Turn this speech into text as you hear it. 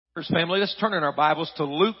First family, let's turn in our Bibles to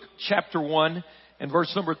Luke chapter 1 and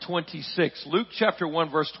verse number 26. Luke chapter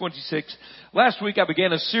 1 verse 26. Last week I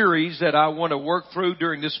began a series that I want to work through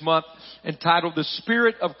during this month entitled The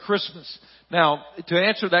Spirit of Christmas. Now, to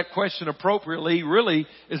answer that question appropriately really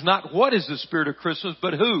is not what is the Spirit of Christmas,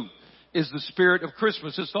 but who is the Spirit of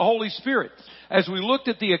Christmas. It's the Holy Spirit. As we looked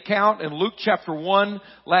at the account in Luke chapter 1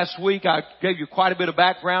 last week, I gave you quite a bit of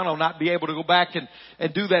background. I'll not be able to go back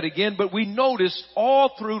and do that again. But we noticed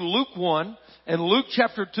all through Luke 1 and Luke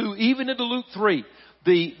chapter 2, even into Luke 3,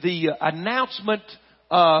 the announcement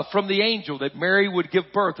from the angel that Mary would give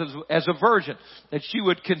birth as a virgin, that she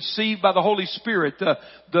would conceive by the Holy Spirit,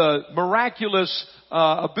 the miraculous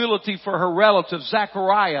ability for her relative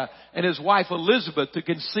Zachariah and his wife Elizabeth to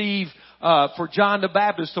conceive for John the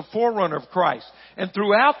Baptist, the forerunner of Christ. And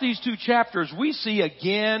throughout these two chapters, we see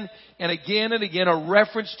again and again and again a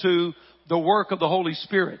reference to the work of the Holy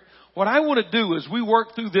Spirit. What I want to do as we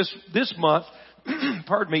work through this month,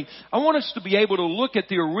 pardon me, I want us to be able to look at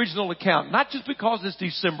the original account, not just because it's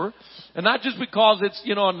December and not just because it's,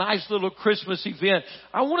 a nice little Christmas event.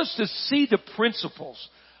 I want us to see the principles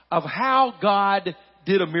of how God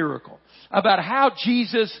did a miracle, about how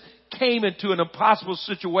Jesus came into an impossible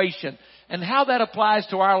situation and how that applies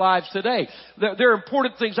to our lives today. There are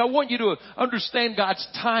important things. I want you to understand God's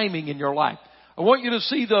timing in your life. I want you to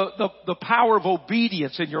see the power of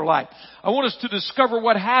obedience in your life. I want us to discover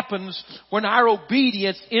what happens when our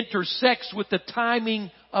obedience intersects with the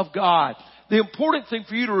timing of God. The important thing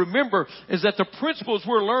for you to remember is that the principles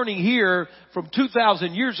we're learning here from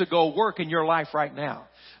 2,000 years ago work in your life right now.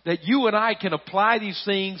 That you and I can apply these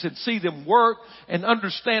things and see them work and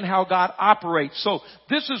understand how God operates. So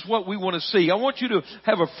this is what we want to see. I want you to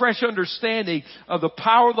have a fresh understanding of the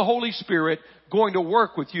power of the Holy Spirit going to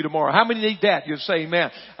work with you tomorrow. How many need that? You say amen.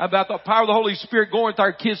 About the power of the Holy Spirit going with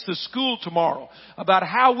our kids to school tomorrow. About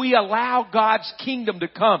how we allow God's kingdom to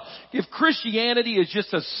come. If Christianity is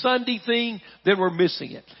just a Sunday thing, then we're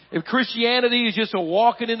missing it. If Christianity is just a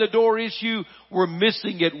walking in the door issue, we're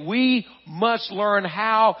missing it. We must learn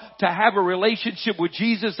how to have a relationship with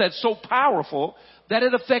Jesus that's so powerful that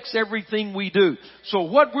it affects everything we do. So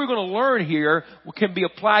what we're going to learn here can be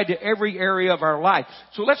applied to every area of our life.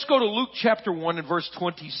 So let's go to Luke chapter 1 and verse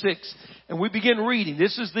 26. And we begin reading.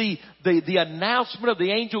 This is the announcement of the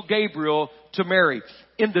angel Gabriel to Mary.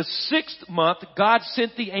 In the 6th month, God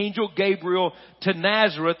sent the angel Gabriel to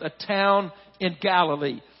Nazareth, a town in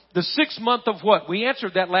Galilee. The 6th month of what? We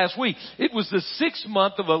answered that last week. It was the 6th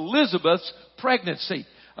month of Elizabeth's pregnancy.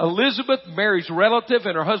 Elizabeth, Mary's relative,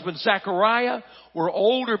 and her husband Zachariah were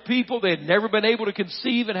older people. They had never been able to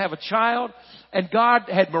conceive and have a child. And God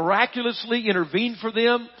had miraculously intervened for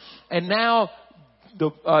them. And now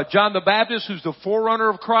John the Baptist, who's the forerunner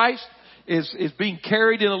of Christ, is being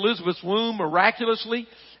carried in Elizabeth's womb miraculously.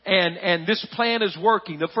 And this plan is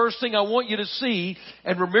working. The first thing I want you to see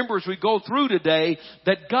and remember as we go through today,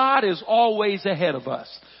 that God is always ahead of us.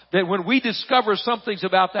 That when we discover something's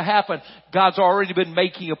about to happen, God's already been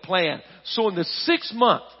making a plan. So in the 6th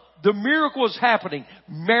month, the miracle was happening.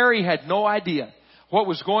 Mary had no idea what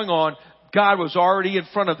was going on. God was already in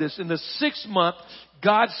front of this. In the 6th month,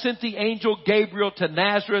 God sent the angel Gabriel to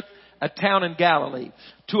Nazareth, a town in Galilee,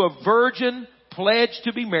 to a virgin pledged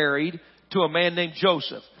to be married to a man named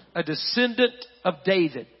Joseph, a descendant of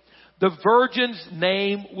David. The virgin's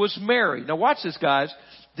name was Mary. Now watch this, guys.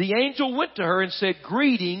 The angel went to her and said,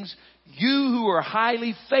 "Greetings, you who are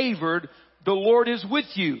highly favored, the Lord is with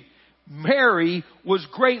you." Mary was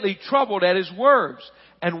greatly troubled at his words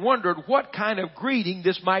and wondered what kind of greeting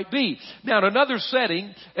this might be. Now, in another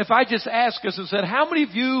setting, if I just asked us and said, how many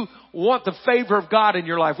of you want the favor of God in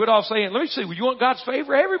your life? We'd all say, let me see, you want God's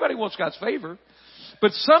favor? Everybody wants God's favor.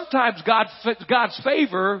 But sometimes God's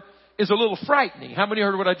favor is a little frightening. How many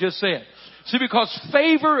heard what I just said? See, because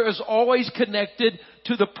favor is always connected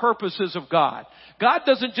to the purposes of God. God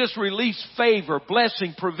doesn't just release favor,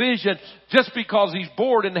 blessing, provision just because He's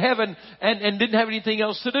bored in heaven and didn't have anything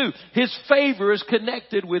else to do. His favor is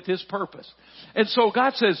connected with His purpose. And so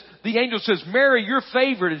God says, the angel says, "Mary, you're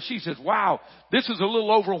favored." And she says, "Wow, this is a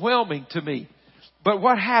little overwhelming to me." But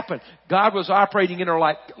what happened? God was operating in her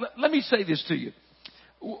life. Let me say this to you.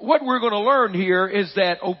 What we're going to learn here is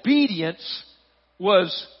that obedience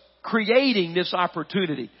was creating this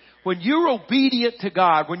opportunity. When you're obedient to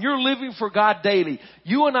God, when you're living for God daily,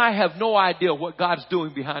 you and I have no idea what God's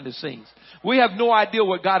doing behind the scenes. We have no idea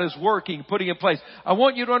what God is working, putting in place. I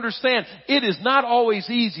want you to understand, it is not always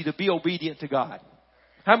easy to be obedient to God.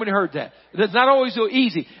 How many heard that? It's not always so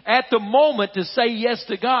easy. At the moment, to say yes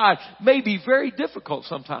to God may be very difficult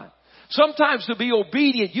sometimes. Sometimes to be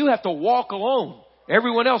obedient, you have to walk alone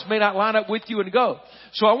Everyone else may not line up with you and go.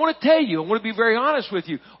 So I want to tell you, I want to be very honest with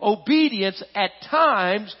you. Obedience at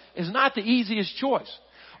times is not the easiest choice.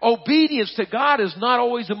 Obedience to God is not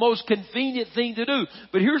always the most convenient thing to do.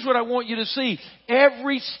 But here's what I want you to see.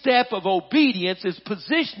 Every step of obedience is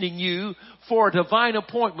positioning you for a divine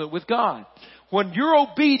appointment with God. When your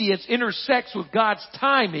obedience intersects with God's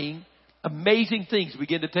timing, amazing things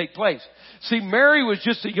begin to take place. See, Mary was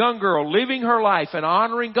just a young girl living her life and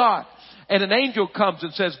honoring God. And an angel comes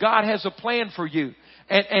and says, God has a plan for you.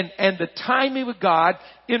 And the timing of God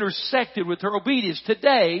intersected with her obedience.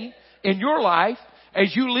 Today, in your life,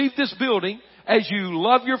 as you leave this building, as you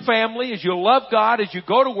love your family, as you love God, as you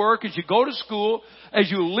go to work, as you go to school, as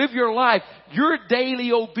you live your life, your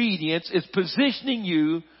daily obedience is positioning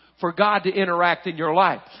you for God to interact in your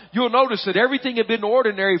life. You'll notice that everything had been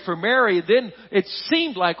ordinary for Mary. Then it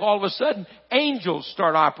seemed like all of a sudden angels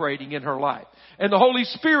start operating in her life. And the Holy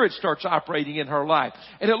Spirit starts operating in her life.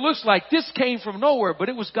 And it looks like this came from nowhere, but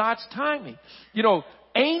it was God's timing. You know,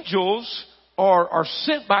 angels are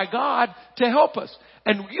sent by God to help us.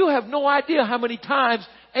 And you have no idea how many times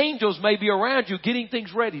angels may be around you getting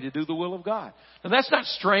things ready to do the will of God. And that's not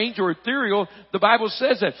strange or ethereal. The Bible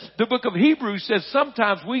says that. The book of Hebrews says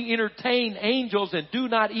sometimes we entertain angels and do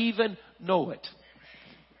not even know it.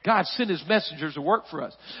 God sent His messengers to work for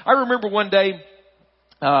us. I remember one day,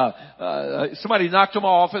 somebody knocked on my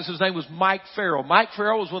office. His name was Mike Farrell. Mike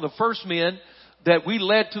Farrell was one of the first men that we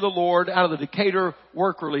led to the Lord out of the Decatur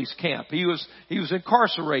work release camp. He was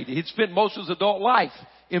incarcerated. He'd spent most of his adult life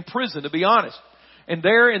in prison, to be honest. And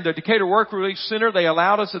there in the Decatur Work Release Center, they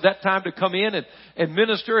allowed us at that time to come in and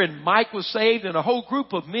minister. And Mike was saved, and a whole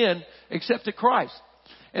group of men accepted Christ.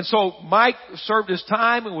 And so Mike served his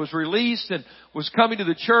time and was released and was coming to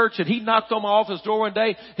the church. And he knocked on my office door one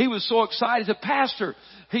day. He was so excited. He said, Pastor,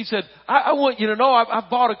 he said, I want you to know I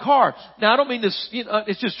bought a car. Now, I don't mean this,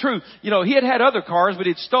 it's just true. He had other cars, but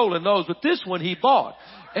he'd stolen those. But this one he bought.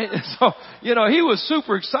 And so, he was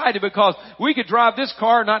super excited because we could drive this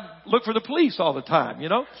car and not look for the police all the time,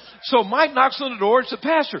 So Mike knocks on the door and said,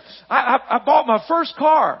 Pastor, I bought my first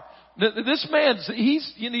car. This man's,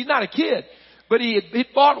 he's not a kid. But he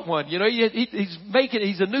bought one, he's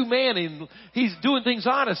a new man and he's doing things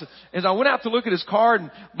honest. And I went out to look at his car, and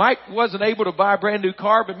Mike wasn't able to buy a brand new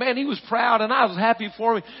car, but man, he was proud and I was happy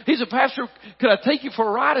for him. He said, Pastor, could I take you for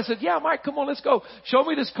a ride? I said, yeah, Mike, come on, let's go. Show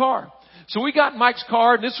me this car. So we got in Mike's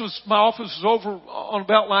car, and my office was over on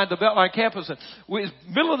the Beltline campus. And it was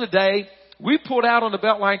middle of the day. We pulled out on the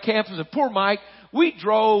Beltline campus, and poor Mike, we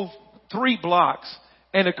drove 3 blocks.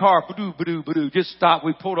 And the car, just stopped.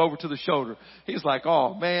 We pulled over to the shoulder. He's like,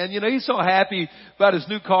 oh man, he's so happy about his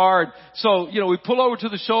new car. And so, we pull over to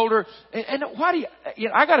the shoulder. And why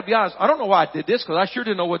I gotta be honest, I don't know why I did this, because I sure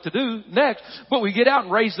didn't know what to do next. But we get out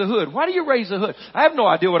and raise the hood. Why do you raise the hood? I have no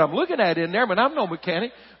idea what I'm looking at in there, but I'm no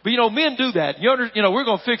mechanic. But men do that. We're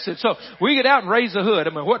gonna fix it. So we get out and raise the hood. I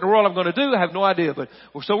mean, what in the world I'm gonna do, I have no idea. But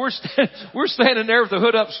so we're standing there with the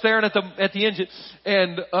hood up, staring at the engine.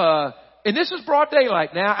 And this is broad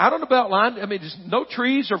daylight now, out on the Beltline. I mean, there's no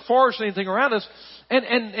trees or forests or anything around us.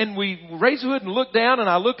 And we raise the hood and look down, and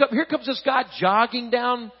I look up. Here comes this guy jogging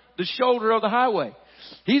down the shoulder of the highway.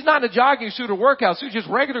 He's not in a jogging suit or workout suit, just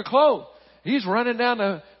regular clothes. He's running down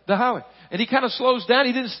the highway. And he kind of slows down.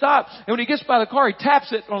 He didn't stop. And when he gets by the car, he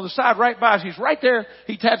taps it on the side right by us. He's right there.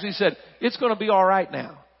 He taps it. He said, it's going to be all right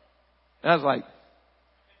now. And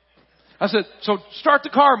I said, so start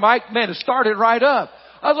the car, Mike. Man, it started right up.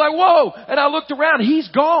 I was like, whoa. And I looked around. He's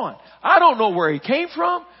gone. I don't know where he came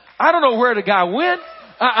from. I don't know where the guy went.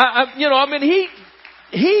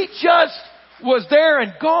 He just was there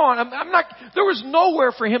and gone. There was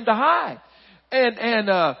nowhere for him to hide.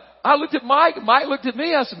 And I looked at Mike. Mike looked at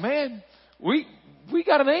me. I said, man, we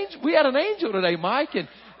got an angel. We had an angel today, Mike.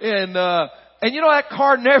 And that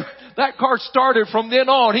car started from then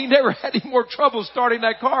on. He never had any more trouble starting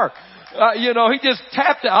that car. He just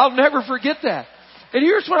tapped it. I'll never forget that. And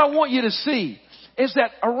here's what I want you to see, is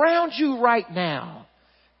that around you right now,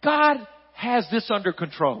 God has this under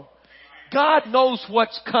control. God knows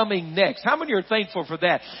what's coming next. How many are thankful for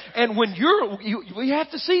that? And when we have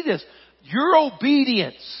to see this. Your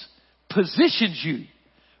obedience positions you,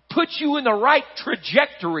 puts you in the right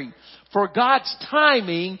trajectory for God's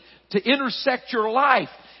timing to intersect your life.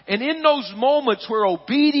 And in those moments where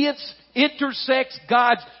obedience intersects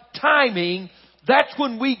God's timing, that's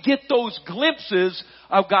when we get those glimpses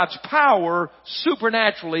of God's power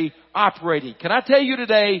supernaturally operating. Can I tell you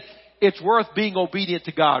today, it's worth being obedient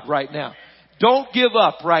to God right now. Don't give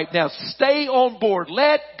up right now. Stay on board.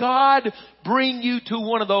 Let God bring you to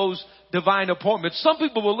one of those divine appointments. Some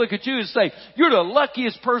people will look at you and say, you're the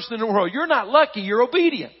luckiest person in the world. You're not lucky, you're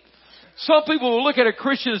obedient. Some people will look at a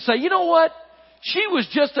Christian and say, you know what? She was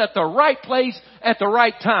just at the right place at the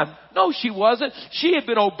right time. No, she wasn't. She had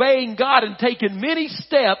been obeying God and taken many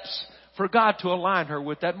steps for God to align her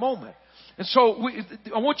with that moment. And so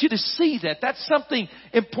I want you to see that. That's something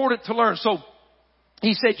important to learn. So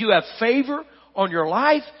he said, you have favor on your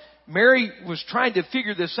life. Mary was trying to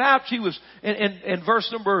figure this out. She was, in verse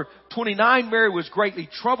number 29, Mary was greatly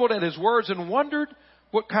troubled at his words and wondered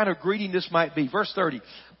what kind of greeting this might be. Verse 30.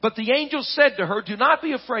 But the angel said to her, do not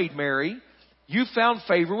be afraid, Mary. You found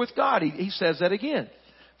favor with God. He says that again.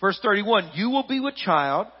 Verse 31. You will be with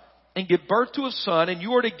child and give birth to a son, and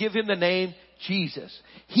you are to give him the name Jesus.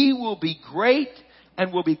 He will be great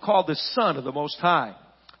and will be called the Son of the Most High.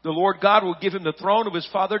 The Lord God will give him the throne of his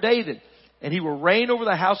father David, and he will reign over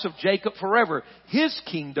the house of Jacob forever. His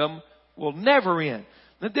kingdom will never end.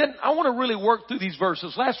 And then I want to really work through these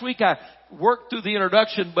verses. Last week I worked through the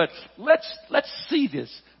introduction, but let's see this,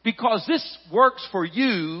 because this works for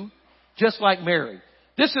you just like Mary.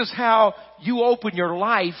 This is how you open your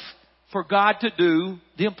life for God to do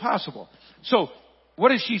the impossible. So what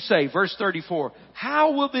does she say? Verse 34.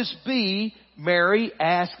 How will this be, Mary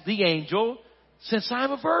asked the angel, since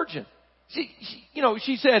I'm a virgin?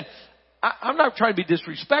 She said, I'm not trying to be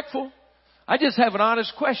disrespectful. I just have an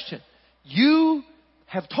honest question. You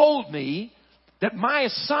have told me that my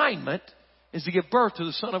assignment is to give birth to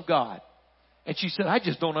the Son of God. And she said, I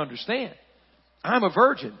just don't understand. I'm a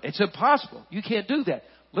virgin. It's impossible. You can't do that.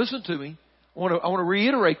 Listen to me. I want to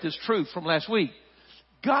reiterate this truth from last week.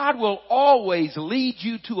 God will always lead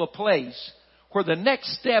you to a place where the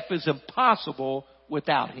next step is impossible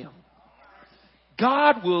without Him.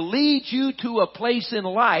 God will lead you to a place in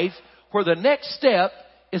life where the next step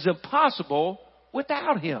is impossible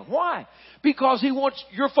without Him. Why? Because He wants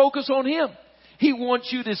your focus on Him. He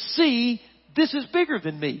wants you to see this is bigger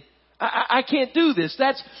than me. I can't do this.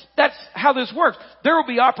 That's how this works. There will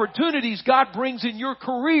be opportunities God brings in your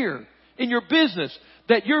career, in your business,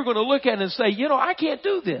 that you're going to look at and say, I can't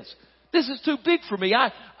do this. This is too big for me.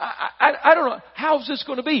 I don't know. How's this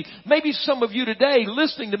going to be? Maybe some of you today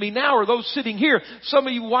listening to me now, or those sitting here, some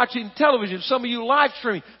of you watching television, some of you live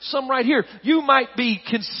streaming, some right here, you might be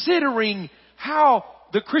considering how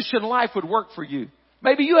the Christian life would work for you.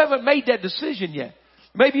 Maybe you haven't made that decision yet.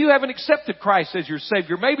 Maybe you haven't accepted Christ as your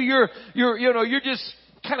Savior. Maybe you're just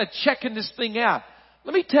kind of checking this thing out.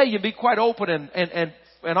 Let me tell you, be quite open and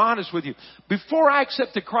honest with you. Before I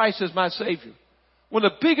accepted Christ as my Savior, one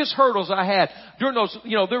of the biggest hurdles I had during those,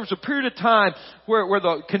 there was a period of time where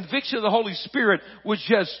the conviction of the Holy Spirit was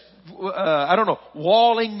just,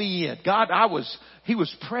 walling me in. He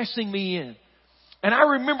was pressing me in. And I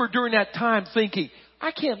remember during that time thinking,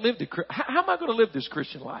 I can't live how am I going to live this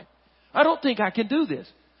Christian life? I don't think I can do this.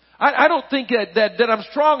 I don't think that I'm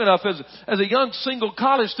strong enough as a young single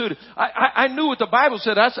college student. I knew what the Bible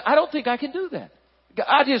said. I don't think I can do that.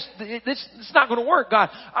 It's not going to work, God.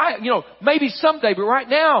 Maybe someday, but right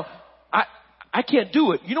now, I can't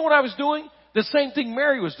do it. You know what I was doing? The same thing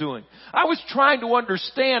Mary was doing. I was trying to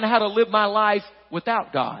understand how to live my life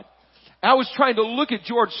without God. I was trying to look at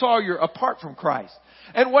George Sawyer apart from Christ.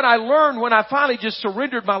 And what I learned when I finally just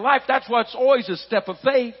surrendered my life, that's what's always a step of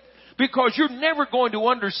faith. Because you're never going to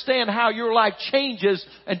understand how your life changes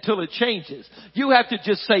until it changes. You have to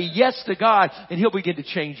just say yes to God and He'll begin to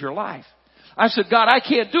change your life. I said, God, I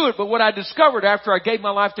can't do it. But what I discovered after I gave my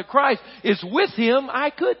life to Christ is with Him, I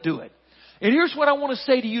could do it. And here's what I want to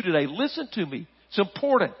say to you today. Listen to me. It's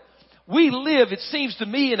important. We live, it seems to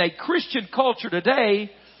me, in a Christian culture today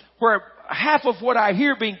where half of what I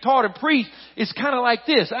hear being taught and preached is kind of like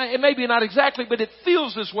this. It may be not exactly, but it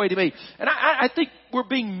feels this way to me. And I think we're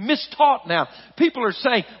being mistaught now. People are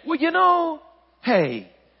saying, well, hey,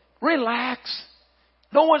 relax.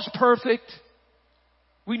 No one's perfect.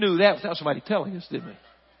 We knew that without somebody telling us, didn't we?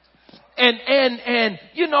 And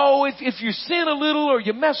if you sin a little or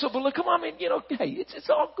you mess up a little, come on, hey, it's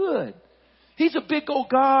all good. He's a big old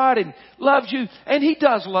God and loves you. And He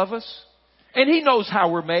does love us. And He knows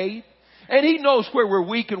how we're made. And He knows where we're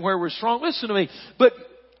weak and where we're strong. Listen to me. But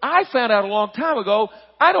I found out a long time ago,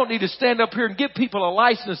 I don't need to stand up here and give people a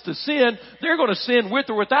license to sin. They're going to sin with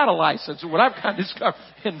or without a license. What I've kind of discovered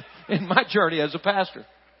in my journey as a pastor.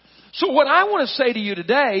 So what I want to say to you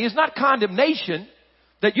today is not condemnation,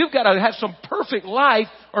 that you've got to have some perfect life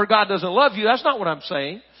or God doesn't love you. That's not what I'm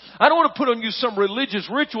saying. I don't want to put on you some religious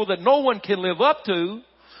ritual that no one can live up to.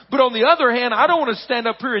 But on the other hand, I don't want to stand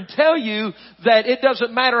up here and tell you that it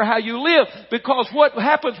doesn't matter how you live, because what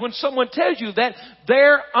happens when someone tells you that,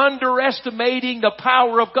 they're underestimating the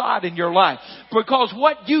power of God in your life. Because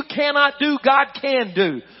what you cannot do, God can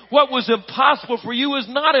do. What was impossible for you is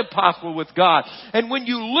not impossible with God. And when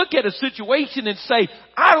you look at a situation and say,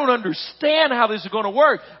 I don't understand how this is going to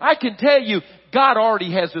work, I can tell you, God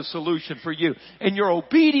already has a solution for you. And your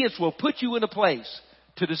obedience will put you in a place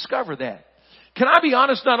to discover that. Can I be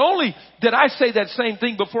honest? Not only did I say that same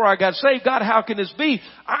thing before I got saved, God, how can this be?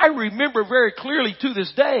 I remember very clearly to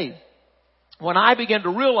this day when I began to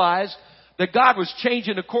realize that God was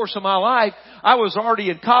changing the course of my life. I was already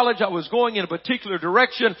in college. I was going in a particular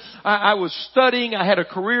direction. I was studying. I had a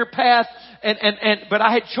career path, but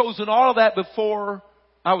I had chosen all of that before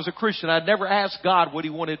I was a Christian. I'd never asked God what He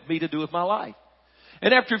wanted me to do with my life.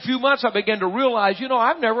 And after a few months, I began to realize,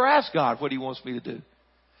 I've never asked God what He wants me to do.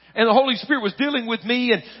 And the Holy Spirit was dealing with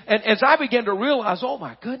me. And as I began to realize, oh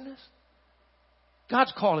my goodness,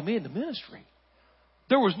 God's calling me into ministry.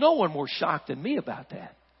 There was no one more shocked than me about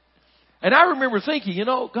that. And I remember thinking,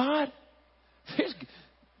 God,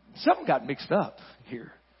 something got mixed up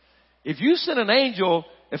here. If you sent an angel,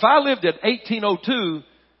 if I lived at 1802,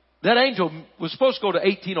 that angel was supposed to go to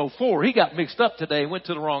 1804. He got mixed up today and went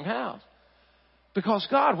to the wrong house. Because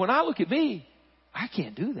God, when I look at me, I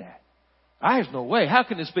can't do that. I have no way. How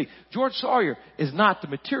can this be? George Sawyer is not the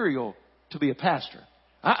material to be a pastor.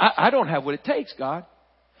 I don't have what it takes, God.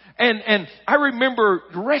 And I remember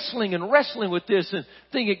wrestling with this and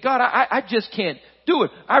thinking, God, I just can't do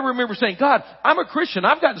it. I remember saying, God, I'm a Christian.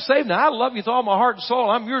 I've gotten saved now. I love you with all my heart and soul.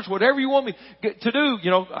 I'm yours. Whatever you want me to do.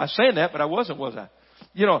 I was saying that, but I wasn't, was I?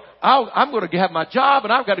 I'm going to have my job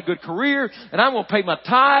and I've got a good career and I'm going to pay my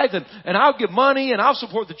tithe and I'll give money and I'll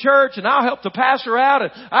support the church and I'll help the pastor out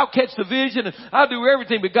and I'll catch the vision and I'll do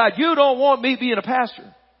everything. But God, you don't want me being a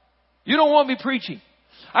pastor. You don't want me preaching.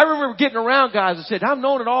 I remember getting around guys and said, I've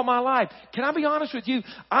known it all my life. Can I be honest with you?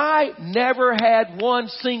 I never had one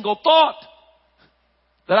single thought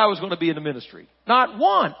that I was going to be in the ministry. Not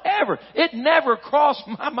one, ever. It never crossed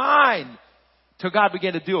my mind till God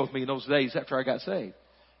began to deal with me in those days after I got saved.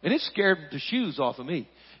 And it scared the shoes off of me.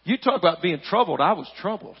 You talk about being troubled. I was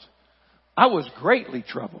troubled. I was greatly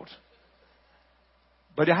troubled.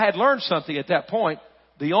 But I had learned something at that point.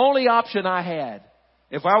 The only option I had,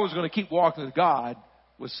 if I was going to keep walking with God,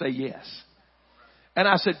 was say yes. And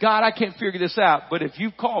I said, God, I can't figure this out. But if you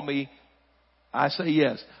call me, I say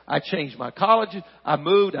yes. I changed my college. I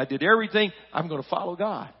moved. I did everything. I'm going to follow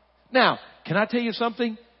God. Now, can I tell you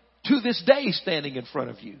something? To this day, standing in front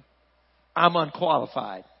of you, I'm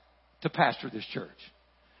unqualified to pastor this church.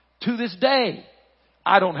 To this day,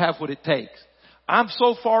 I don't have what it takes. I'm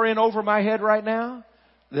so far in over my head right now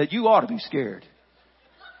that you ought to be scared.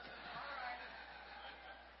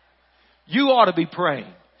 You ought to be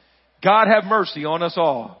praying. God have mercy on us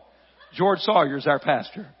all. George Sawyer is our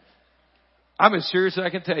pastor. I'm as serious as I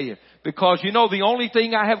can tell you. Because the only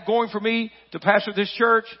thing I have going for me to pastor this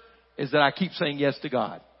church is that I keep saying yes to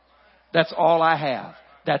God. That's all I have.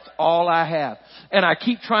 That's all I have. And I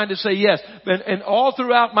keep trying to say yes. And all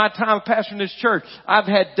throughout my time of pastoring this church, I've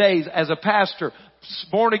had days as a pastor,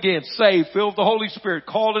 born again, saved, filled with the Holy Spirit,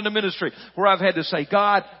 called into ministry, where I've had to say,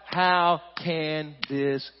 God, how can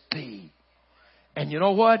this be? And you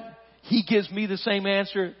know what? He gives me the same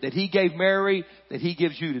answer that He gave Mary, that He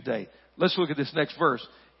gives you today. Let's look at this next verse.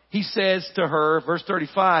 He says to her, verse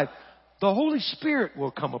 35, the Holy Spirit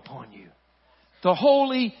will come upon you. The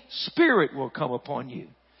Holy Spirit will come upon you.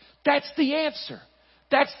 That's the answer.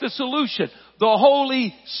 That's the solution. The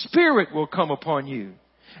Holy Spirit will come upon you.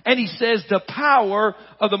 And He says the power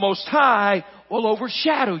of the Most High will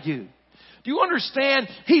overshadow you. Do you understand?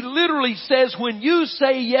 He literally says when you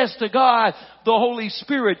say yes to God, the Holy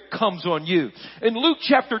Spirit comes on you. In Luke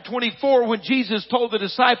chapter 24, when Jesus told the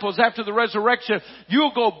disciples after the resurrection,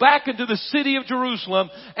 you'll go back into the city of Jerusalem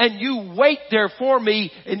and you wait there for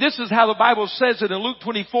me. And this is how the Bible says it in Luke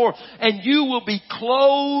 24. And you will be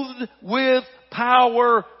clothed with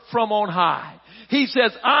power from on high. He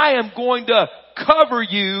says, I am going to cover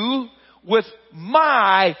you with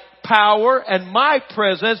my power and my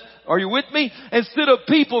presence. Are you with me? Instead of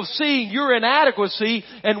people seeing your inadequacy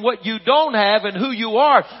and what you don't have and who you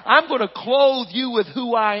are, I'm going to clothe you with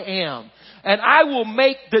who I am. and I will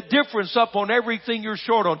make the difference up on everything you're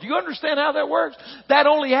short on. Do you understand how that works? That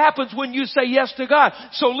only happens when you say yes to God.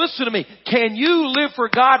 So listen to me. Can you live for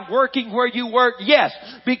God working where you work? Yes.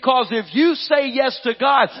 Because if you say yes to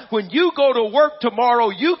God, when you go to work tomorrow,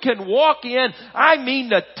 you can walk in, I mean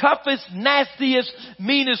the toughest, nastiest,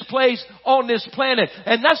 meanest place on this planet.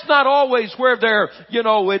 And that's not always where they're,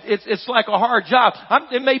 it's like a hard job.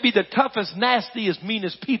 It may be the toughest, nastiest,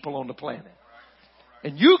 meanest people on the planet.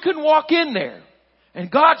 And you can walk in there, and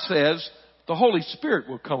God says the Holy Spirit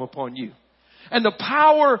will come upon you. And the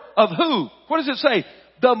power of who? What does it say?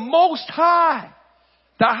 The Most High.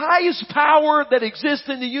 The highest power that exists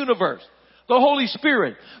in the universe. The Holy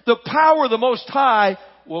Spirit. The power of the Most High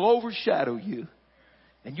will overshadow you.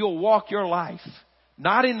 And you'll walk your life.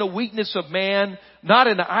 Not in the weakness of man. Not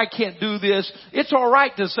in the I can't do this. It's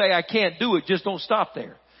alright to say I can't do it. Just don't stop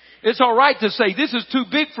there. It's alright to say, this is too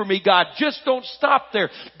big for me, God. Just don't stop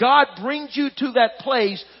there. God brings you to that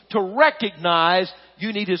place to recognize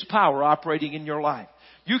you need His power operating in your life.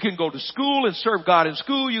 You can go to school and serve God in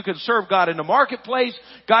school. You can serve God in the marketplace.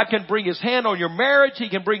 God can bring His hand on your marriage. He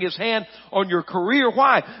can bring His hand on your career.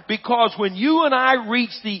 Why? Because when you and I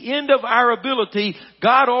reach the end of our ability,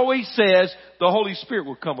 God always says the Holy Spirit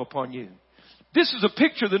will come upon you. This is a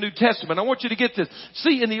picture of the New Testament. I want you to get this.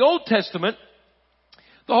 See, in the Old Testament,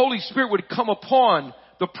 the Holy Spirit would come upon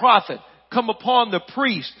the prophet, come upon the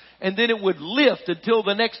priest, and then it would lift until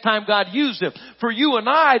the next time God used him. For you and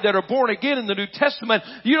I that are born again in the New Testament,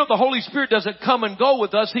 the Holy Spirit doesn't come and go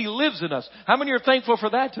with us. He lives in us. How many are thankful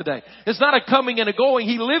for that today? It's not a coming and a going.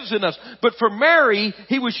 He lives in us. But for Mary,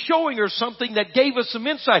 He was showing her something that gave us some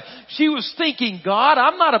insight. She was thinking, God,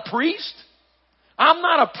 I'm not a priest. I'm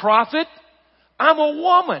not a prophet. I'm a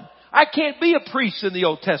woman. I can't be a priest in the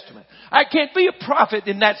Old Testament. I can't be a prophet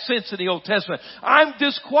in that sense in the Old Testament. I'm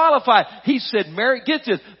disqualified. He said, Mary, get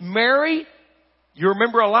this. Mary, you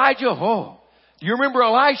remember Elijah? Oh. You remember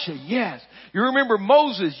Elisha? Yes. You remember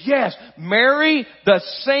Moses? Yes. Mary, the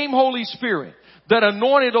same Holy Spirit that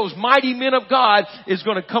anointed those mighty men of God is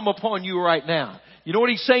going to come upon you right now. You know what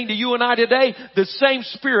He's saying to you and I today? The same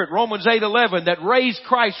Spirit, Romans 8:11, that raised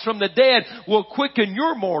Christ from the dead will quicken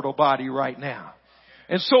your mortal body right now.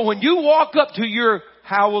 And so when you walk up to your,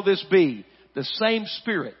 how will this be? The same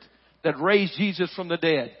Spirit that raised Jesus from the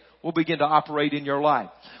dead will begin to operate in your life.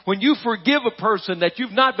 When you forgive a person that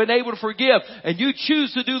you've not been able to forgive and you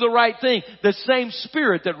choose to do the right thing, the same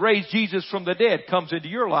Spirit that raised Jesus from the dead comes into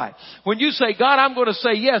your life. When you say, God, I'm going to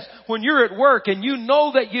say yes, when you're at work and you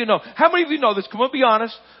know that you know. How many of you know this? Come on, be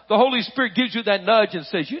honest. The Holy Spirit gives you that nudge and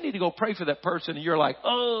says, you need to go pray for that person. And you're like,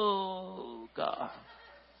 oh, God.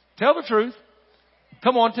 Tell the truth.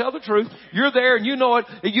 Come on, tell the truth. You're there and you know it.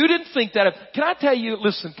 You didn't think that. Can I tell you,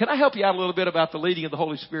 listen, can I help you out a little bit about the leading of the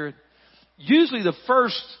Holy Spirit? Usually the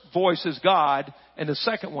first voice is God and the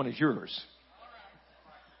second one is yours.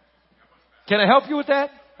 Can I help you with that?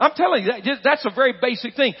 I'm telling you, that's a very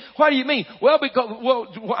basic thing. Why do you mean? Well,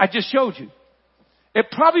 I just showed you. It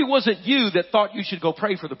probably wasn't you that thought you should go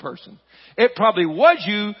pray for the person. It probably was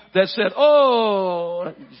you that said,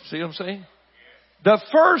 oh, see what I'm saying? The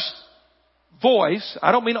first voice,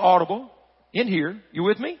 I don't mean audible, in here, you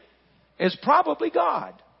with me? Is probably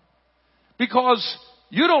God. Because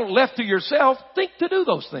you don't left to yourself think to do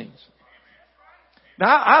those things.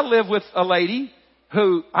 Now, I live with a lady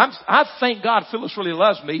who, I thank God Phyllis really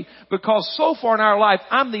loves me because so far in our life,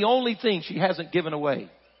 I'm the only thing she hasn't given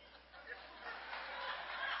away.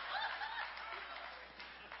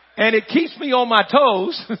 And it keeps me on my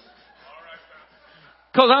toes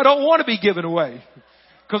because I don't want to be given away.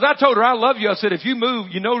 Because I told her, I love you. I said, if you move,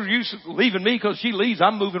 you're leaving me because she leaves.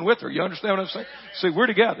 I'm moving with her. You understand what I'm saying? See, we're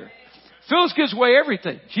together. Phyllis gives away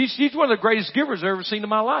everything. She's one of the greatest givers I've ever seen in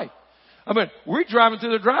my life. I mean, we're driving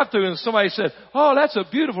through the drive-thru and somebody said, oh, that's a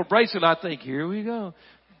beautiful bracelet. I think, here we go.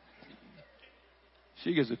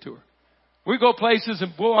 She gives it to her. We go places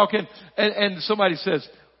and walk in and somebody says,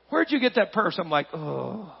 where'd you get that purse? I'm like,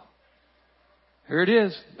 oh, here it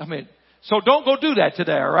is. I mean, so don't go do that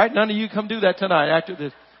today, all right? None of you come do that tonight after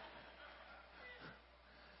this.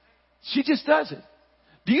 She just does it.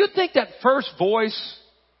 Do you think that first voice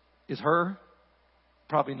is her?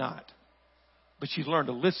 Probably not. But she's learned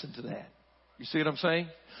to listen to that. You see what I'm saying?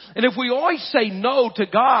 And if we always say no to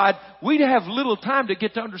God, we'd have little time to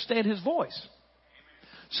get to understand His voice.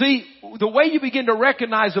 See, the way you begin to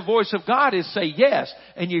recognize the voice of God is say yes,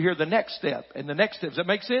 and you hear the next step, and the next step. Does that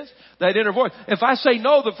make sense? That inner voice. If I say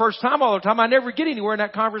no the first time all the time, I never get anywhere in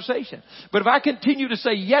that conversation. But if I continue to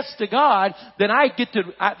say yes to God, then I get to,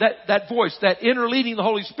 that voice, that inner leading of the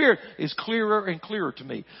Holy Spirit is clearer and clearer to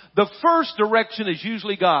me. The first direction is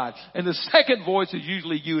usually God, and the second voice is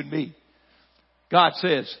usually you and me. God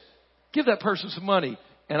says, give that person some money.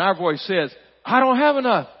 And our voice says, I don't have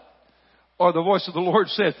enough. Or the voice of the Lord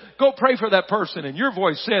says, go pray for that person. And your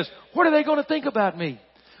voice says, what are they going to think about me?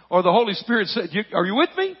 Or the Holy Spirit says, are you with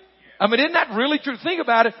me? I mean, isn't that really true? Think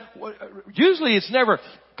about it. Usually it's never,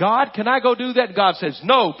 God, can I go do that? And God says,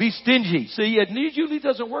 no, be stingy. See, it usually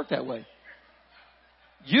doesn't work that way.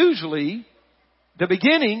 Usually, the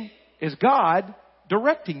beginning is God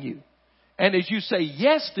directing you. And as you say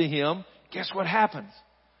yes to Him, guess what happens?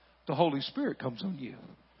 The Holy Spirit comes on you.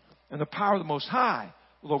 And the power of the Most High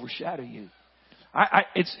will overshadow you.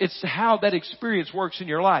 It's how that experience works in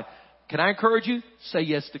your life. Can I encourage you? Say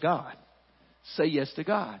yes to God. Say yes to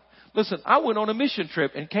God. Listen, I went on a mission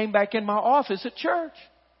trip and came back in my office at church.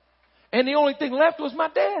 And the only thing left was my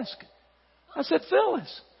desk. I said,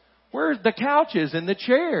 Phyllis, where's the couches and the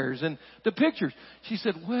chairs and the pictures? She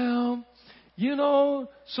said, well, you know,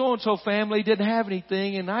 so-and-so family didn't have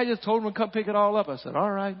anything, and I just told them to come pick it all up. I said,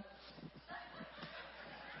 all right.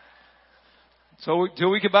 So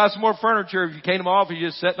till we could buy some more furniture, if you came to my office, you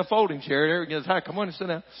just sat in a folding chair there. And hi, come on and sit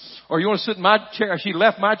down. Or you want to sit in my chair? She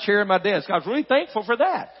left my chair and my desk. I was really thankful for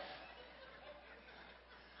that.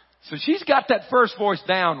 So she's got that first voice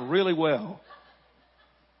down really well.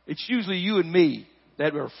 It's usually you and me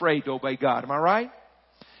that are afraid to obey God. Am I right?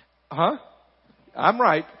 Huh? I'm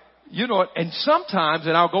right. You know it. And sometimes,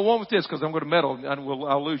 and I'll go on with this because I'm going to meddle and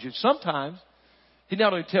I'll lose you. Sometimes He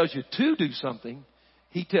not only tells you to do something,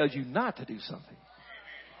 He tells you not to do something.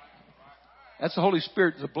 That's the Holy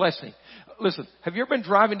Spirit is a blessing. Listen, have you ever been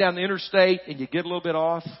driving down the interstate and you get a little bit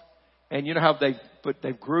off? And you know how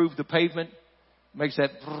they've grooved the pavement? Makes that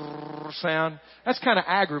sound. That's kind of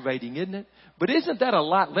aggravating, isn't it? But isn't that a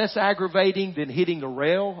lot less aggravating than hitting the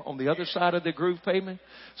rail on the other side of the grooved pavement?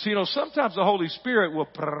 So, you know, sometimes the Holy Spirit will,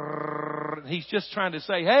 He's just trying to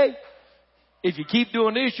say, hey, if you keep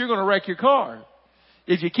doing this, you're going to wreck your car.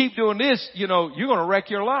 If you keep doing this, you know, you're going to wreck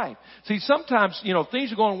your life. See, sometimes, you know,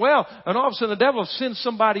 things are going well, and all of a sudden the devil sends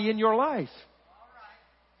somebody in your life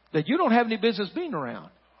that you don't have any business being around.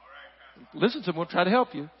 Listen to them, we'll try to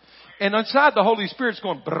help you. And inside the Holy Spirit's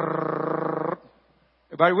going, brrr.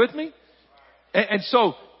 Everybody with me? And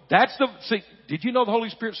so that's see, did you know the Holy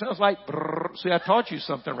Spirit sounds like brrr? See, I taught you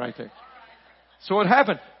something right there. So what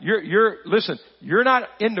happened? Listen, you're not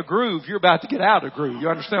in the groove. You're about to get out of the groove. You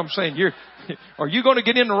understand what I'm saying? Are you going to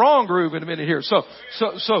get in the wrong groove in a minute here? So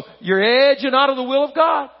you're edging out of the will of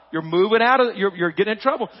God. You're moving out of, you're getting in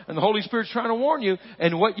trouble. And the Holy Spirit's trying to warn you.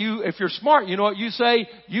 And if you're smart, you know what you say?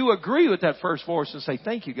 You agree with that first voice and say,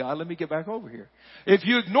 thank you, God. Let me get back over here. If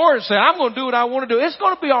you ignore it and say, I'm going to do what I want to do. It's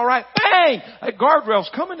going to be all right. Bang! That guardrail's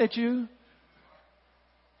coming at you.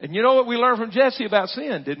 And you know what we learned from Jesse about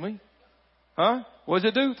sin, didn't we? Huh? What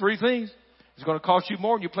does it do? 3 things. It's going to cost you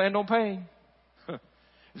more than you planned on paying.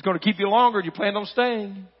 It's going to keep you longer than you planned on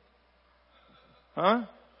staying. Huh?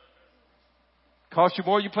 Cost you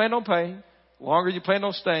more than you planned on paying. Longer than you planned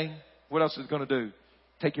on staying. What else is it going to do?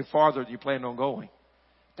 Take you farther than you planned on going.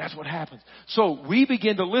 That's what happens. So we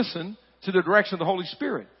begin to listen to the direction of the Holy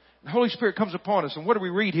Spirit. The Holy Spirit comes upon us. And what do we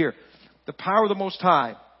read here? The power of the Most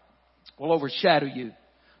High will overshadow you.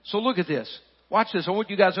 So look at this. Watch this. I want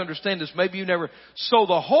you guys to understand this. Maybe you never. So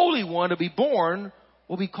the Holy One to be born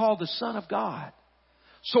will be called the Son of God.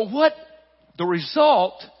 So what the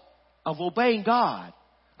result of obeying God,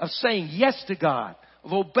 of saying yes to God,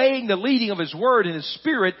 of obeying the leading of His Word and His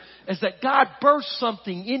Spirit is that God births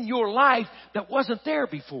something in your life that wasn't there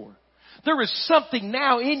before. There is something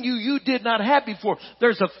now in you did not have before.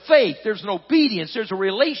 There's a faith. There's an obedience. There's a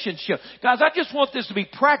relationship. Guys, I just want this to be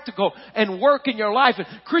practical and work in your life. And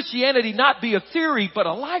Christianity not be a theory, but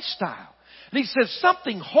a lifestyle. And He says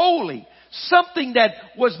something holy, something that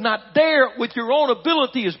was not there with your own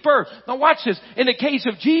ability is birth. Now watch this. In the case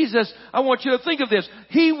of Jesus, I want you to think of this.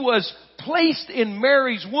 He was placed in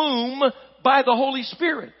Mary's womb by the Holy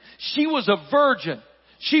Spirit. She was a virgin.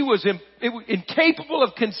 She was incapable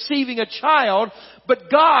of conceiving a child,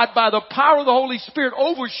 but God, by the power of the Holy Spirit,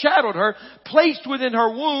 overshadowed her, placed within her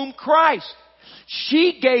womb Christ.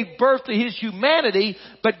 She gave birth to His humanity,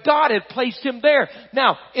 but God had placed Him there.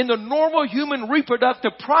 Now, in the normal human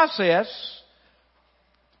reproductive process,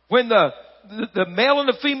 when the male and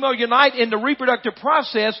the female unite in the reproductive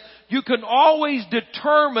process, you can always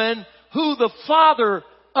determine who the father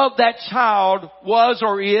of that child was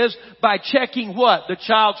or is by checking what? The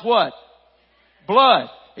child's what? Blood.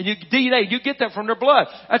 And DNA, you get that from their blood.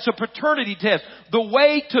 That's a paternity test. The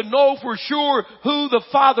way to know for sure who the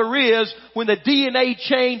father is when the DNA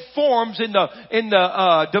chain forms in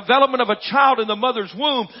the development of a child in the mother's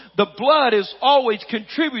womb, the blood is always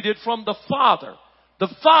contributed from the father. The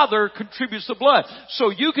Father contributes the blood. So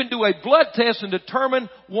you can do a blood test and determine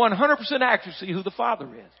 100% accuracy who the Father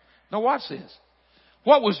is. Now watch this.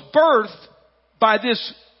 What was birthed by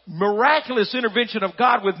this miraculous intervention of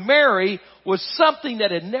God with Mary was something that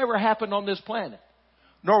had never happened on this planet,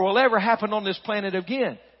 nor will ever happen on this planet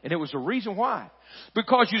again. And it was the reason why.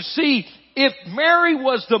 Because you see, if Mary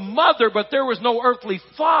was the mother, but there was no earthly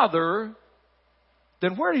father,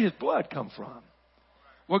 then where did his blood come from?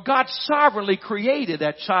 Well, God sovereignly created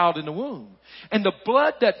that child in the womb. And the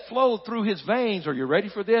blood that flowed through his veins, are you ready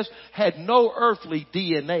for this? Had no earthly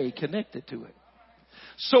DNA connected to it.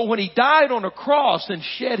 So when he died on a cross and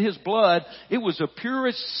shed his blood, it was the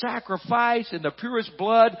purest sacrifice and the purest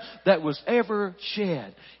blood that was ever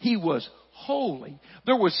shed. He was holy.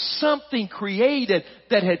 There was something created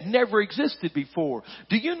that had never existed before.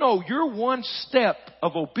 Do you know you're one step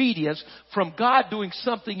of obedience from God doing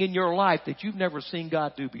something in your life that you've never seen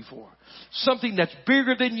God do before? Something that's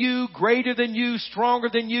bigger than you, greater than you, stronger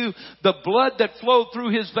than you. The blood that flowed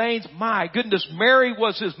through his veins, my goodness, Mary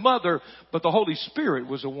was his mother, but the Holy Spirit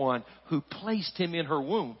was the one who placed him in her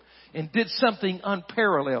womb and did something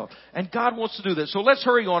unparalleled. And God wants to do that. So let's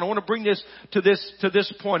hurry on. I want to bring this to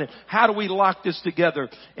this point. How do we lock this together?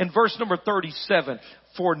 In verse number 37,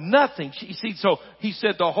 for nothing, so he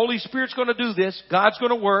said the Holy Spirit's going to do this. God's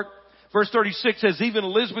going to work. Verse 36 says, even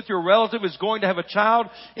Elizabeth, your relative, is going to have a child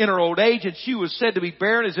in her old age, and she was said to be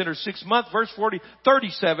barren, is in her 6th month. Verse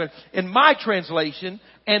 37, in my translation,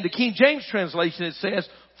 and the King James translation, it says,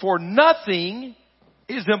 for nothing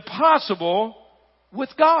is impossible with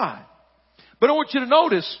God. But I want you to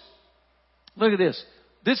notice, look at this.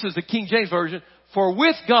 This is the King James Version. For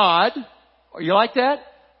with God, you like that?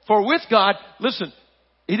 For with God, listen,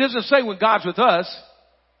 he doesn't say when God's with us,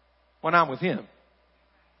 when I'm with him.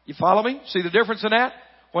 You follow me? See the difference in that?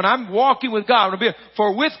 When I'm walking with God,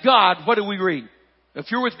 for with God, what do we read? If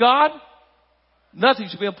you're with God, nothing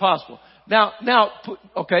should be impossible. Now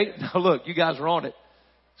look, you guys are on it.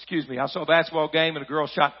 Excuse me. I saw a basketball game and a girl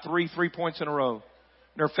shot 3 points in a row.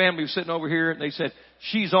 And her family was sitting over here and they said,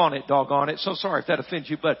 she's on it, doggone it. So sorry if that offends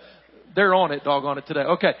you, but they're on it, doggone it today.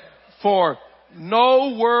 Okay. For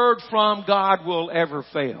no word from God will ever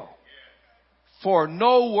fail. For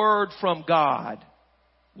no word from God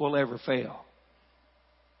will ever fail.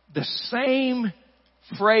 The same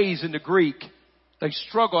phrase in the Greek, they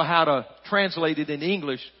struggle how to translate it in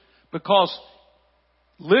English because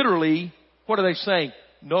literally, what are they saying?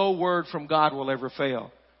 No word from God will ever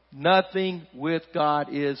fail. Nothing with God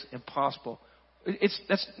is impossible.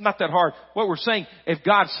 That's not that hard. What we're saying, if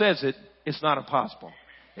God says it, it's not impossible.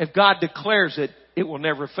 If God declares it, it will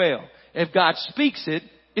never fail. If God speaks it,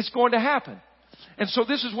 it's going to happen. And so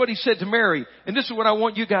this is what he said to Mary. And this is what I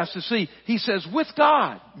want you guys to see. He says, with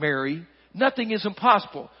God, Mary, nothing is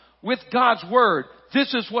impossible. With God's word,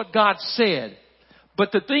 this is what God said.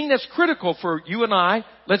 But the thing that's critical for you and I,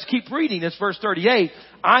 let's keep reading this, verse 38.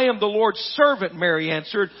 I am the Lord's servant, Mary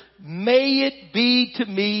answered. May it be to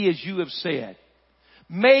me as you have said.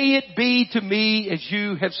 May it be to me as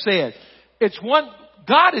you have said.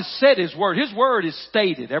 God has said his word. His word is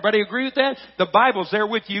stated. Everybody agree with that? The Bible's there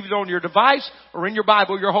with you, either on your device or in your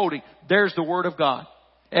Bible you're holding. There's the word of God.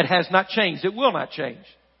 It has not changed. It will not change.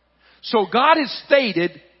 So God has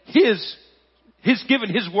stated He's given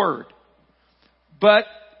his word. But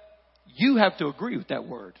you have to agree with that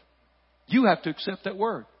word. You have to accept that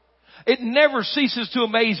word. It never ceases to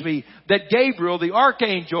amaze me that Gabriel, the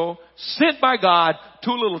archangel, sent by God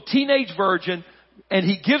to a little teenage virgin, and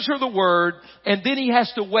he gives her the word, and then he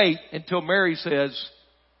has to wait until Mary says,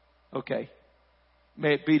 okay,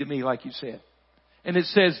 may it be to me like you said. And it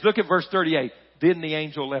says, look at verse 38. Then the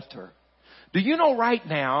angel left her. Do you know right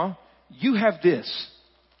now, you have this.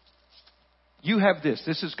 You have this.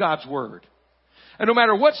 This is God's word. And no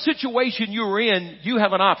matter what situation you're in, you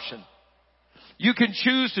have an option. You can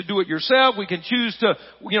choose to do it yourself. We can choose to,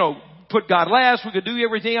 put God last. We can do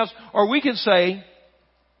everything else. Or we can say,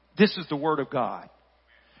 this is the word of God.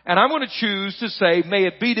 And I'm going to choose to say, may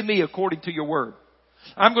it be to me according to your word.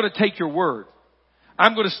 I'm going to take your word.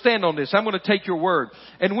 I'm going to stand on this. I'm going to take your word.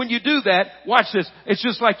 And when you do that, watch this. It's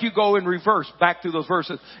just like you go in reverse back through those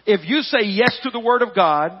verses. If you say yes to the word of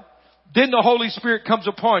God, then the Holy Spirit comes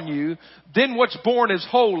upon you. Then what's born is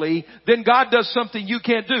holy. Then God does something you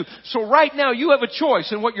can't do. So right now you have a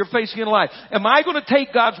choice in what you're facing in life. Am I going to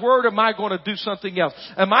take God's word or am I going to do something else?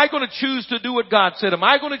 Am I going to choose to do what God said? Am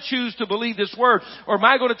I going to choose to believe this word? Or am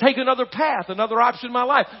I going to take another path, another option in my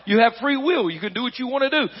life? You have free will. You can do what you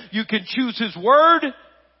want to do. You can choose his word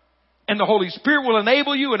and the Holy Spirit will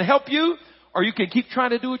enable you and help you. Or you can keep trying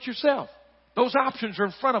to do it yourself. Those options are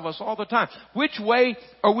in front of us all the time. Which way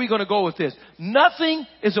are we going to go with this? Nothing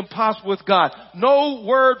is impossible with God. No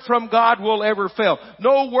word from God will ever fail.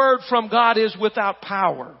 No word from God is without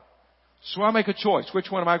power. So I make a choice.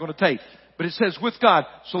 Which one am I going to take? But it says with God.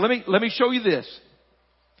 So let me show you this.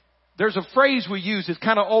 There's a phrase we use. It's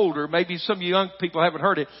kind of older. Maybe some of you young people haven't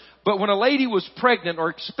heard it. But when a lady was pregnant or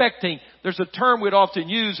expecting, there's a term we'd often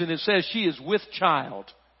use, and it says she is with child.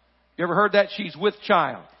 You ever heard that? She's with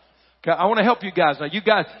child. Okay, I want to help you guys. Now, you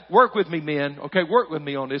guys, work with me, men. Okay, work with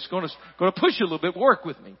me on this. Going to push you a little bit. Work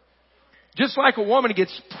with me. Just like a woman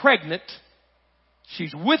gets pregnant,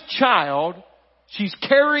 she's with child. She's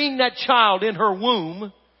carrying that child in her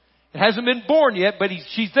womb. It hasn't been born yet, but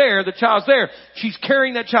she's there. The child's there. She's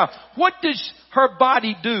carrying that child. What does her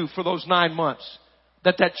body do for those 9 months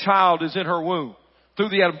that child is in her womb? Through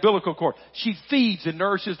the umbilical cord. She feeds and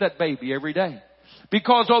nourishes that baby every day.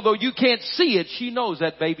 Because although you can't see it, she knows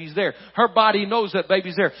that baby's there. Her body knows that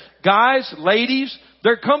baby's there. Guys, ladies,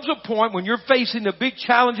 there comes a point when you're facing the big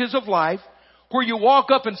challenges of life where you walk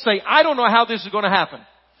up and say, I don't know how this is going to happen.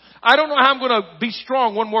 I don't know how I'm going to be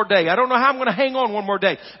strong one more day. I don't know how I'm going to hang on one more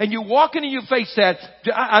day. And you walk in and you face that.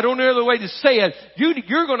 I don't know the way to say it.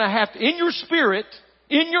 You're going to have to, in your spirit,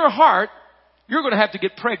 in your heart, you're going to have to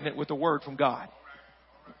get pregnant with the word from God.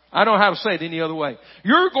 I don't know how to say it any other way.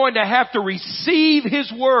 You're going to have to receive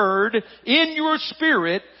His word in your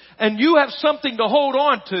spirit, and you have something to hold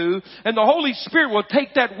on to, and the Holy Spirit will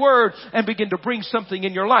take that word and begin to bring something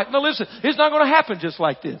in your life. Now listen, it's not going to happen just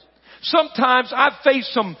like this. Sometimes I've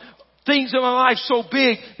faced some things in my life so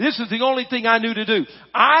big, this is the only thing I knew to do.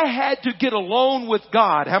 I had to get alone with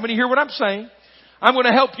God. How many hear what I'm saying? I'm going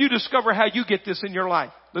to help you discover how you get this in your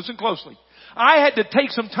life. Listen closely. I had to take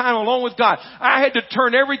some time alone with God. I had to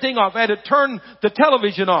turn everything off. I had to turn the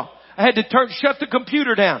television off. I had to shut the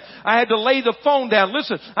computer down. I had to lay the phone down.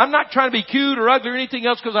 Listen, I'm not trying to be cute or ugly or anything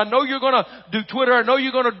else, because I know you're going to do Twitter. I know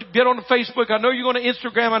you're going to get on the Facebook. I know you're going to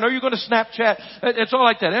Instagram. I know you're going to Snapchat. It's all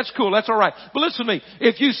like that. That's cool. That's all right. But listen to me.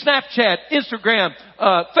 If you Snapchat, Instagram,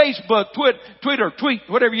 Facebook, Twitter, tweet,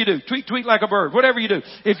 whatever you do, tweet like a bird, whatever you do.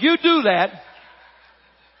 If you do that,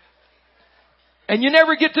 and you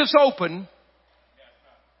never get this open,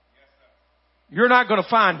 you're not going to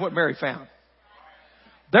find what Mary found.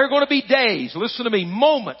 There are going to be days, listen to me,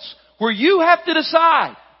 moments where you have to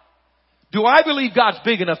decide, do I believe God's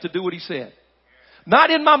big enough to do what He said? Not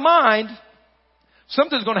in my mind.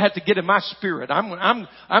 Something's going to have to get in my spirit. I'm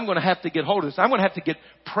going to have to get hold of this. I'm going to have to get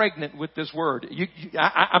pregnant with this word.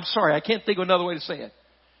 I'm sorry, I can't think of another way to say it.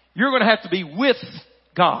 You're going to have to be with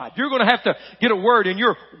God. You're going to have to get a word, and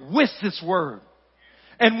you're with this word.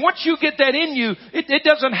 And once you get that in you, it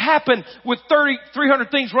doesn't happen with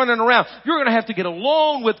 300 things running around. You're going to have to get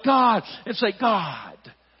alone with God and say, God,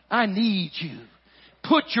 I need you.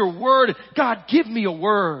 Put your word. God, give me a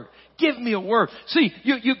word. Give me a word. See,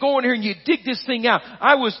 you go in here and you dig this thing out.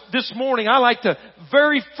 This morning, I like the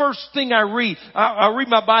very first thing I read. I read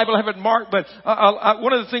my Bible. I have it marked, but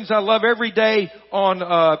one of the things I love every day on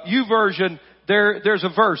YouVersion, there's a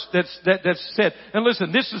verse that's said, and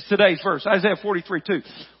listen, this is today's verse, Isaiah 43:2.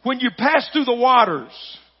 When you pass through the waters,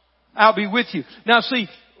 I'll be with you. Now see,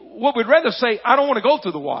 what we'd rather say, I don't want to go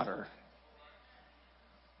through the water.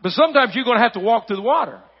 But sometimes you're going to have to walk through the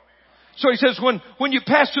water. So He says, when you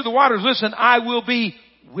pass through the waters, listen, I will be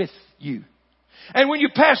with you. And when you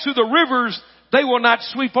pass through the rivers, they will not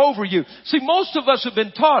sweep over you. See, most of us have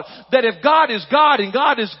been taught that if God is God and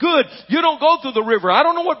God is good, you don't go through the river. I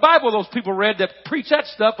don't know what Bible those people read that preach that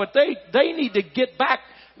stuff, but they need to get back.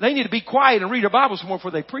 They need to be quiet and read their Bible some more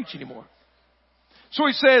before they preach anymore. So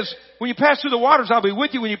He says, when you pass through the waters, I'll be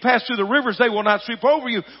with you. When you pass through the rivers, they will not sweep over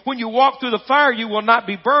you. When you walk through the fire, you will not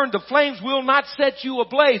be burned. The flames will not set you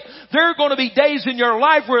ablaze. There are going to be days in your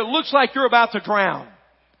life where it looks like you're about to drown.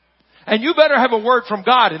 And you better have a word from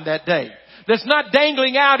God in that day. That's not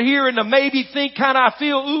dangling out here in the maybe think kind of I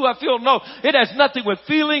feel. No, it has nothing with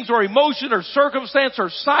feelings or emotion or circumstance or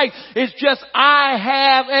sight. It's just I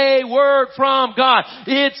have a word from God.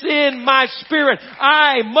 It's in my spirit.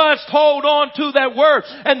 I must hold on to that word.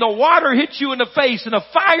 And the water hits you in the face and the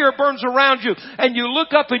fire burns around you and you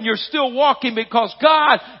look up and you're still walking because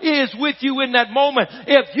God is with you in that moment.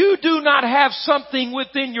 If you do not have something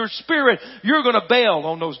within your spirit, you're going to bail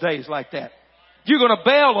on those days like that. You're going to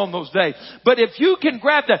bail on those days. But if you can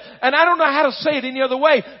grab that, and I don't know how to say it any other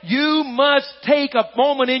way, you must take a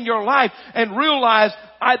moment in your life and realize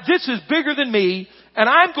this is bigger than me, and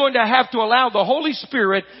I'm going to have to allow the Holy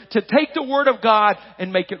Spirit to take the Word of God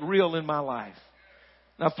and make it real in my life.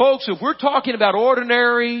 Now folks, if we're talking about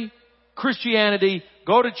ordinary Christianity,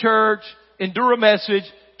 go to church, endure a message,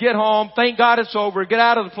 get home, thank God it's over, get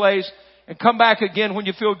out of the place, and come back again when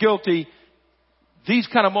you feel guilty, these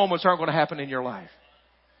kind of moments aren't going to happen in your life.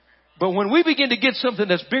 But when we begin to get something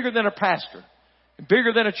that's bigger than a pastor, and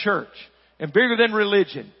bigger than a church, and bigger than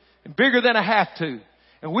religion, and bigger than a have-to,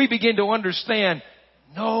 and we begin to understand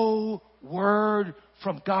no word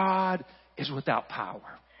from God is without power.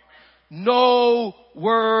 No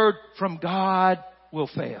word from God will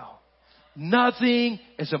fail. Nothing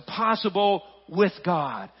is impossible with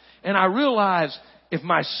God. And I realize if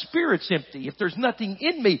my spirit's empty, if there's nothing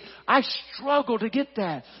in me, I struggle to get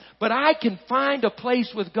that. But I can find a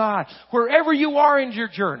place with God wherever you are in your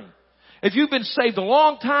journey. If you've been saved a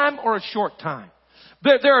long time or a short time.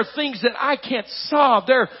 There are things that I can't solve.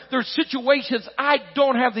 There are situations I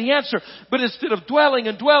don't have the answer. But instead of dwelling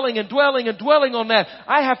on that,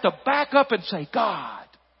 I have to back up and say, God,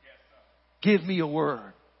 give me a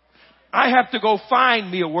word. I have to go find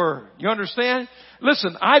me a word. You understand?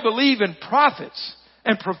 Listen, I believe in prophets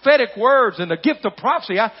and prophetic words and the gift of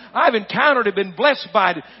prophecy. I've encountered it, been blessed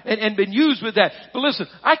by it, and been used with that. But listen,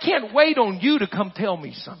 I can't wait on you to come tell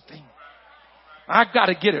me something. I've got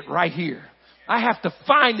to get it right here. I have to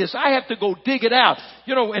find this. I have to go dig it out.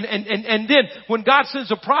 You know, and then when God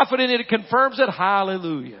sends a prophet in it confirms it.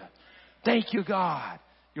 Hallelujah. Thank you, God.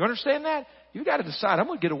 You understand that? You got to decide, I'm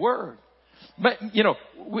going to get a word. But, you know,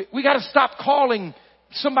 we got to stop calling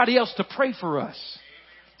somebody else to pray for us.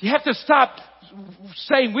 You have to stop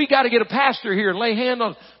saying, we got to get a pastor here and lay hand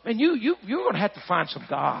on. Man, you're going to have to find some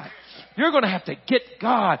God. You're going to have to get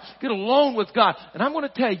God, get alone with God. And I'm going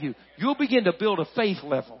to tell you, you'll begin to build a faith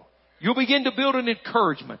level. You'll begin to build an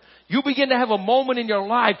encouragement. You'll begin to have a moment in your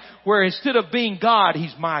life where instead of being God,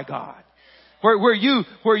 He's my God. Where you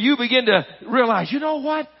begin to realize, you know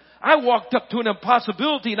what? I walked up to an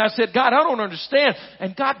impossibility and I said, God, I don't understand.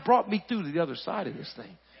 And God brought me through to the other side of this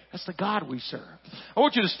thing. That's the God we serve. I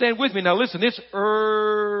want you to stand with me. Now listen, it's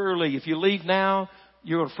early. If you leave now,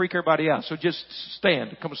 you're going to freak everybody out. So just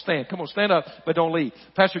stand. Come on, stand up, but don't leave.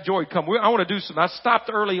 Pastor Joy, come. I want to do something. I stopped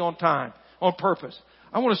early on time, on purpose.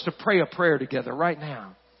 I want us to pray a prayer together right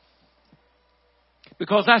now.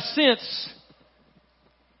 Because I sense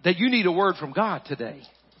that you need a word from God today.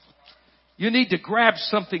 You need to grab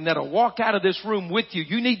something that'll walk out of this room with you.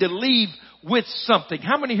 You need to leave with something.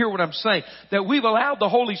 How many hear what I'm saying? That we've allowed the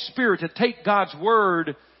Holy Spirit to take God's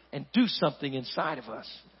word and do something inside of us.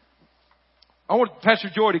 I want Pastor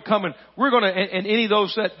Joy to come and we're going to, and any of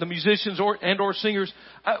those that the musicians or singers,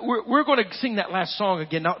 we're going to sing that last song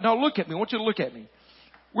again. Now look at me. I want you to look at me.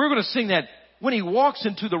 We're going to sing that when He walks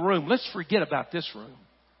into the room. Let's forget about this room.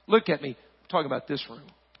 Look at me. I'm talking about this room.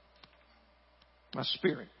 My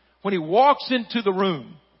spirit. When He walks into the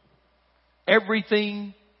room,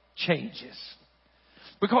 everything changes.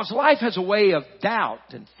 Because life has a way of doubt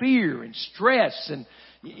and fear and stress and,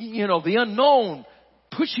 you know, the unknown,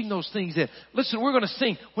 pushing those things in. Listen, we're going to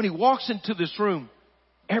sing. When He walks into this room,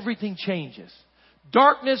 everything changes.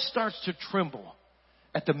 Darkness starts to tremble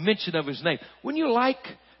at the mention of His name. Wouldn't you like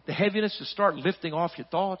the heaviness to start lifting off your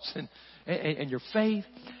thoughts and your faith?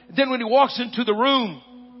 Then when He walks into the room,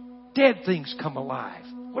 dead things come alive.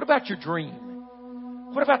 What about your dream?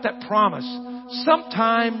 What about that promise?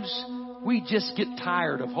 Sometimes we just get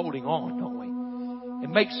tired of holding on, don't we?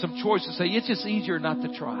 And make some choices. Say, it's just easier not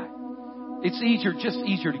to try. It's just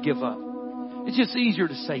easier to give up. It's just easier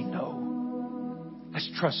to say no. Let's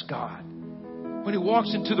trust God. When He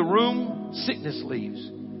walks into the room, sickness leaves.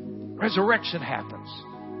 Resurrection happens.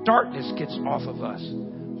 Darkness gets off of us.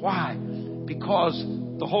 Why? Because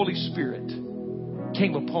the Holy Spirit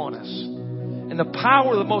came upon us. And the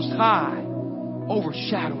power of the Most High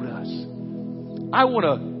overshadowed us. I want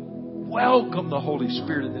to welcome the Holy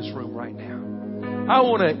Spirit in this room right now. I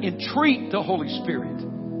want to entreat the Holy Spirit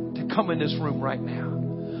to come in this room right now.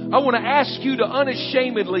 I want to ask you to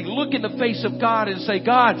unashamedly look in the face of God and say,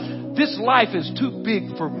 God, this life is too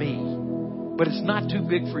big for me, but it's not too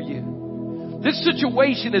big for you. This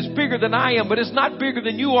situation is bigger than I am, but it's not bigger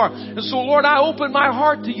than you are. And so, Lord, I open my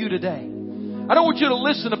heart to you today. I don't want you to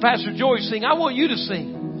listen to Pastor Joy sing. I want you to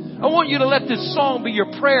sing. I want you to let this song be your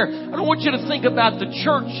prayer. I don't want you to think about the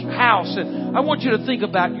church house. And I want you to think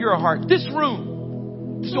about your heart. This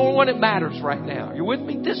room is the only one that matters right now. You're with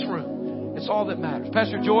me? This room. It's all that matters.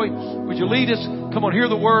 Pastor Joy, would you lead us? Come on, hear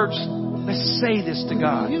the words. Let's say this to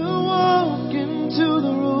God. You walk into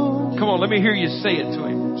the room. Come on, let me hear you say it to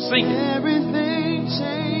Him. Sing it. Everything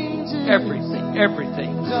changes.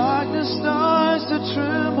 Everything. Darkness starts to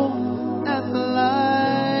tremble at the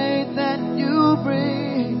light that you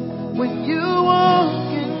bring. When you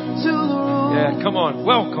walk into the room. Yeah, come on.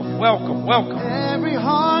 Welcome. Every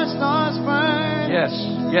heart starts burning. Yes.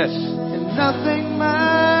 And nothing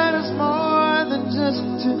matters more than just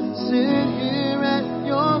just to sit here at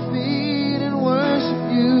your feet and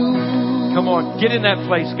worship you. Come on, get in that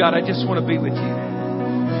place, God. I just want to be with you.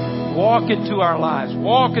 Walk into our lives.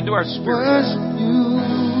 Walk into our spirit. Worship you.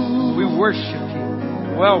 We worship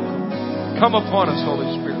you. Welcome. Come upon us, Holy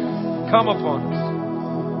Spirit. Come upon us.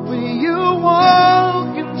 When you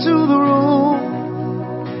walk into the room,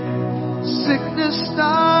 sickness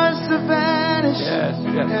starts to vanish. Yes,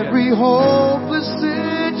 yes, Every hopeless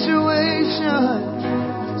situation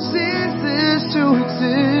ceases to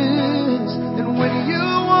exist. And when you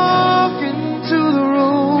walk into the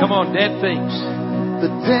room, come on, dead things. the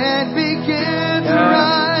dead begin to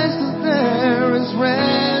rise, 'cause there is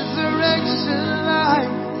resurrection life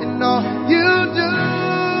in all you do.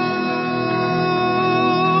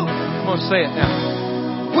 Come on, say it now.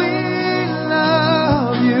 We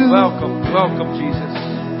love you. Welcome, welcome, Jesus.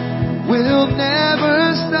 We'll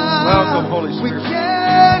never stop. Welcome, Holy We Spirit.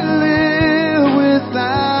 can't live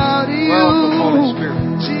without you. Welcome, Holy Spirit.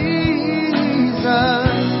 Jesus,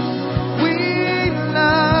 we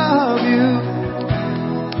love you.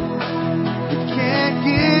 We can't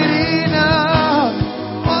get enough.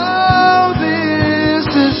 All this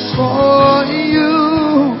is for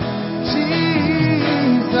you.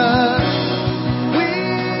 Jesus, we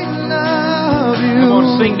love you. Come on,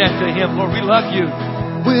 sing that to Him. Lord, we love you.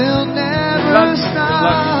 We'll never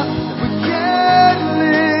stop. We can't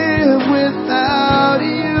live without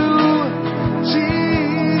you.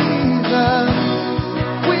 Jesus,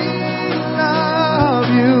 we love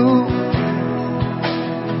you.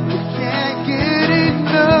 We can't get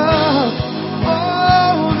enough.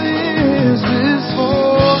 All this is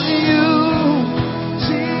for you.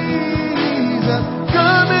 Jesus,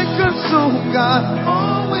 come and consume, God.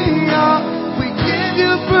 All we are. Give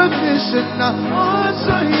you permission, our hearts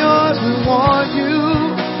are yours. We want you.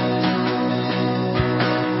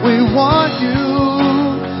 We want you.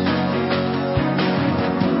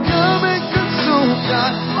 Come and consume,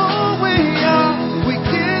 God. All we are. We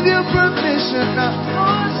give you permission, our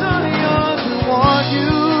hearts are yours. We want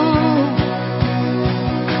you.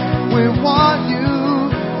 We want you.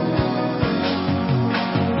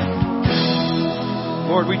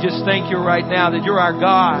 Lord, we just thank you right now that you're our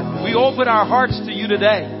God. We open our hearts to you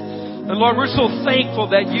today. And Lord, we're so thankful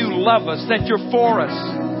that you love us, that you're for us.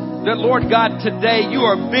 That, Lord God, today you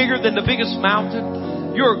are bigger than the biggest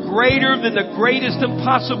mountain. You're greater than the greatest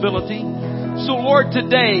impossibility. So, Lord,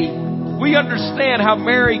 today we understand how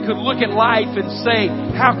Mary could look at life and say,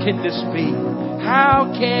 how can this be?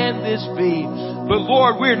 How can this be? But,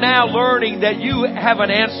 Lord, we're now learning that you have an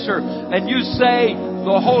answer. And you say,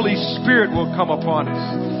 the Holy Spirit will come upon us.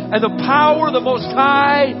 And the power of the Most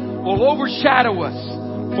High will overshadow us.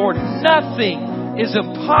 For nothing is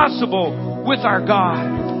impossible with our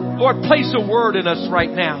God. Lord, place a word in us right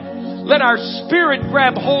now. Let our spirit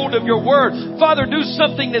grab hold of your word. Father, do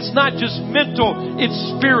something that's not just mental, it's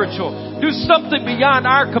spiritual. Do something beyond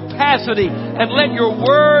our capacity and let your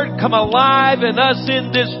word come alive in us in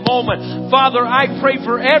this moment. Father, I pray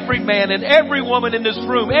for every man and every woman in this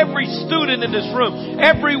room, every student in this room,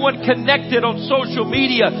 everyone connected on social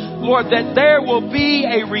media, Lord, that there will be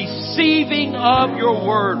a receiving of your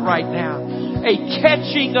word right now. A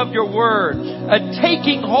catching of your word, a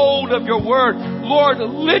taking hold of your word. Lord,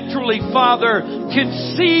 literally, Father,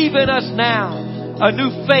 conceive in us now a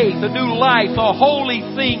new faith, a new life, a holy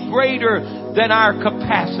thing greater than our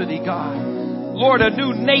capacity, God. Lord, a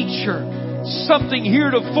new nature, something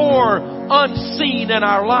heretofore unseen in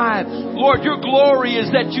our lives. Lord, your glory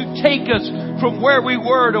is that you take us from where we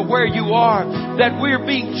were to where you are, that we're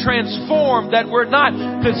being transformed, that we're not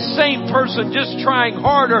the same person just trying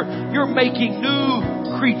harder. You're making new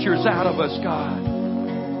creatures out of us, God.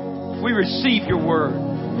 We receive your word.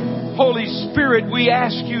 Holy Spirit, we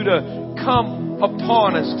ask you to come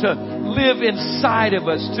upon us, to live inside of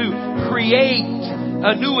us, to create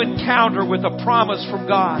a new encounter with a promise from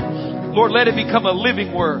God. Lord, let it become a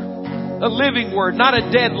living word. A living word, not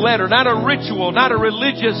a dead letter, not a ritual, not a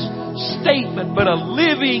religious statement, but a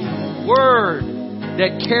living word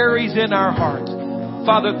that carries in our heart.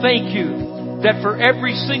 Father, thank you that for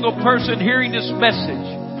every single person hearing this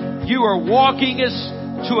message, you are walking us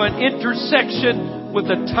to an intersection with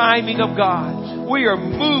the timing of God. We are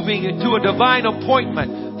moving into a divine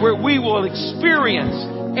appointment where we will experience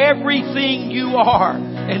everything you are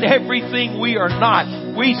and everything we are not.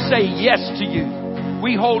 We say yes to you.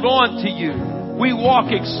 We hold on to you. We walk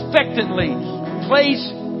expectantly. Place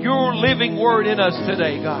your living word in us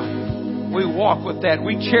today, God. We walk with that.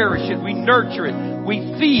 We cherish it. We nurture it. We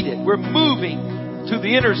feed it. We're moving to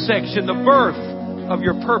the intersection, the birth of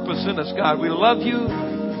your purpose in us, God. We love you.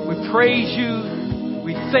 We praise you. We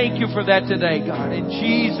We thank you for that today, God. In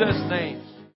Jesus' name.